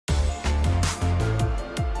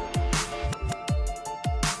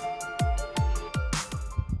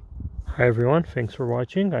Hi everyone, thanks for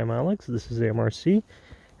watching. I'm Alex, this is AMRC,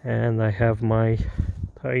 and I have my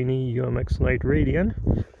tiny UMX Night Radian.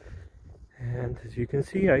 And as you can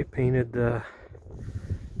see, I painted the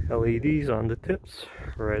LEDs on the tips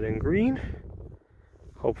red and green.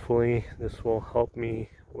 Hopefully this will help me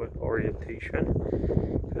with orientation,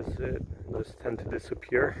 because it does tend to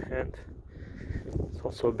disappear, and it's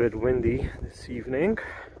also a bit windy this evening.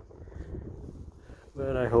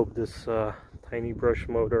 But I hope this tiny brush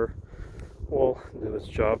motor will do its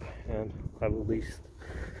job and have at least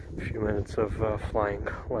a few minutes of flying.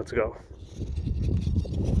 Let's go.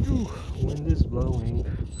 Ooh, wind is blowing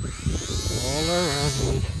all around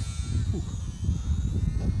me. Ooh.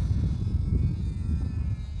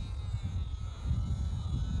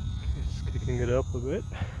 Just kicking it up a bit.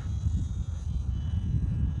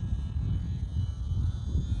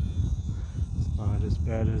 It's not as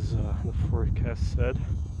bad as the forecast said.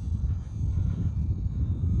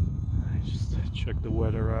 I just checked the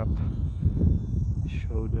weather app. It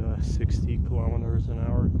showed 60 kilometers an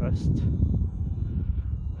hour gust.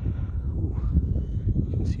 Ooh.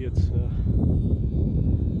 You can see it's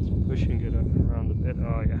pushing it around a bit.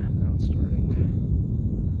 Oh yeah, now it's starting.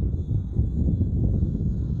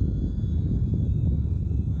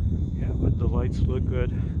 Yeah, but the lights look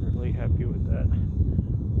good. Really happy with that.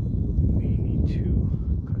 We need to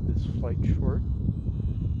cut this flight short,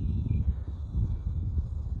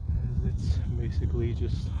 as it's basically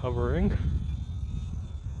just hovering.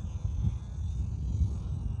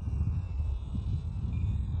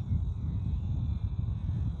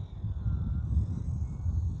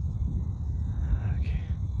 Okay,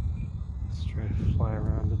 let's try to fly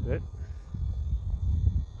around a bit.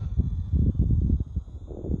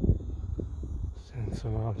 Send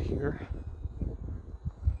some out here.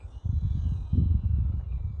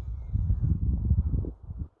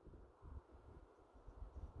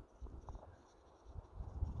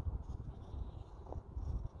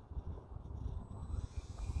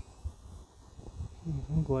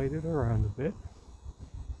 Even glide it around a bit.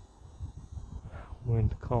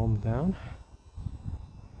 Wind calmed down,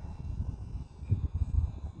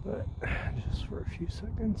 but just for a few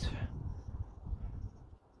seconds.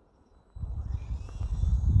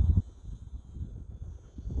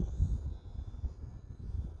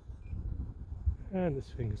 And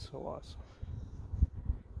this thing is so awesome.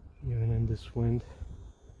 Even in this wind,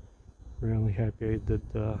 really happy I did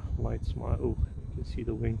the light smile. Oh, you can see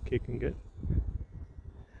the wind kicking it.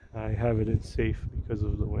 I have it in safe because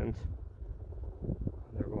of the wind.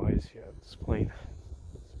 Otherwise, yeah, this plane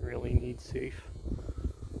really needs safe,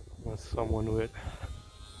 unless someone with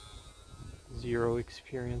zero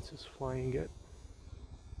experience is flying it.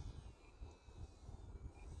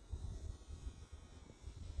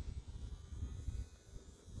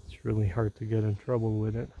 It's really hard to get in trouble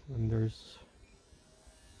with it when there's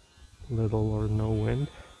little or no wind.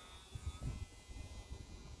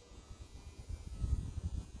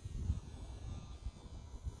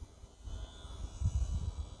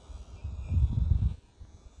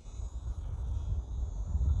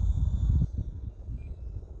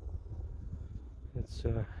 It's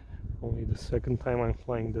only the second time I'm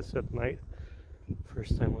flying this at night.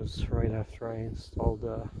 First time was right after I installed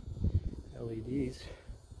LEDs,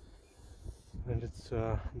 and it's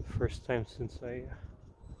the first time since I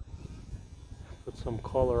put some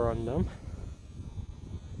color on them,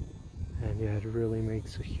 and yeah, it really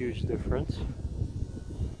makes a huge difference.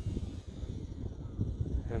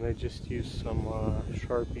 And I just used some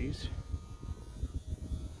Sharpies,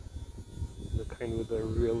 the kind with a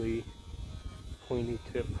really pointy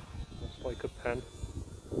tip, almost like a pen.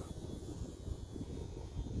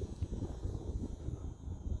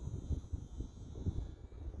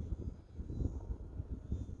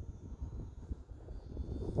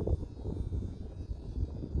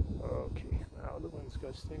 Okay, now the wind's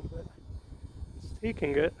gusting, but it's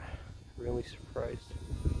taking it. Really surprised.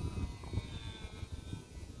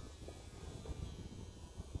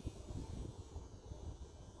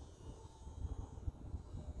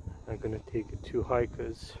 I'm not gonna take it too high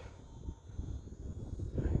because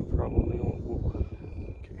I probably won't. Ooh.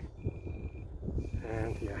 Okay.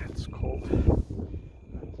 And yeah, it's cold.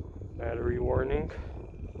 Battery warning.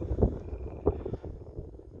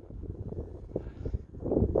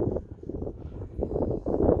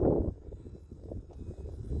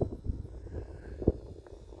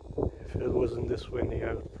 If it wasn't this windy,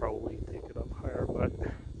 I would probably take it up higher, but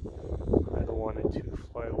I don't want it to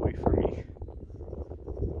fly away from me.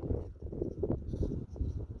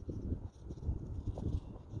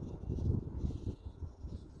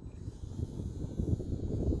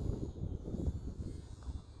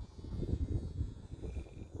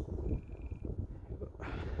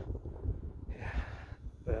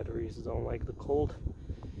 batteries don't like the cold.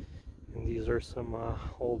 And these are some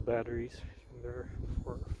old batteries. They're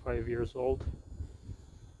 4 or 5 years old.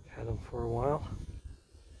 Had them for a while.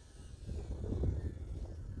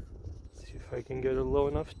 Let's see if I can get it low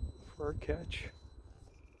enough for a catch.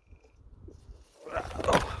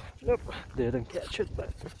 Oh, nope, didn't catch it, but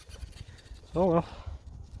oh well.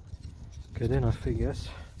 Good enough, I guess.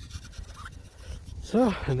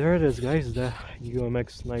 So, and there it is, guys, the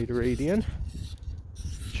UMX Night Radian.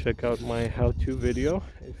 Check out my how-to video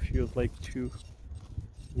if you'd like to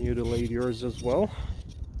mutilate yours as well.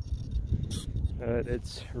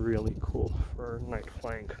 It's really cool for night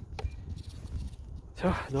flying.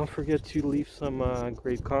 So don't forget to leave some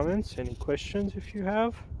great comments, any questions if you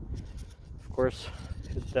have. Of course,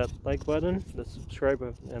 hit that like button, the subscribe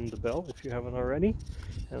and the bell if you haven't already,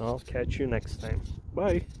 and I'll catch you next time.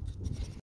 Bye!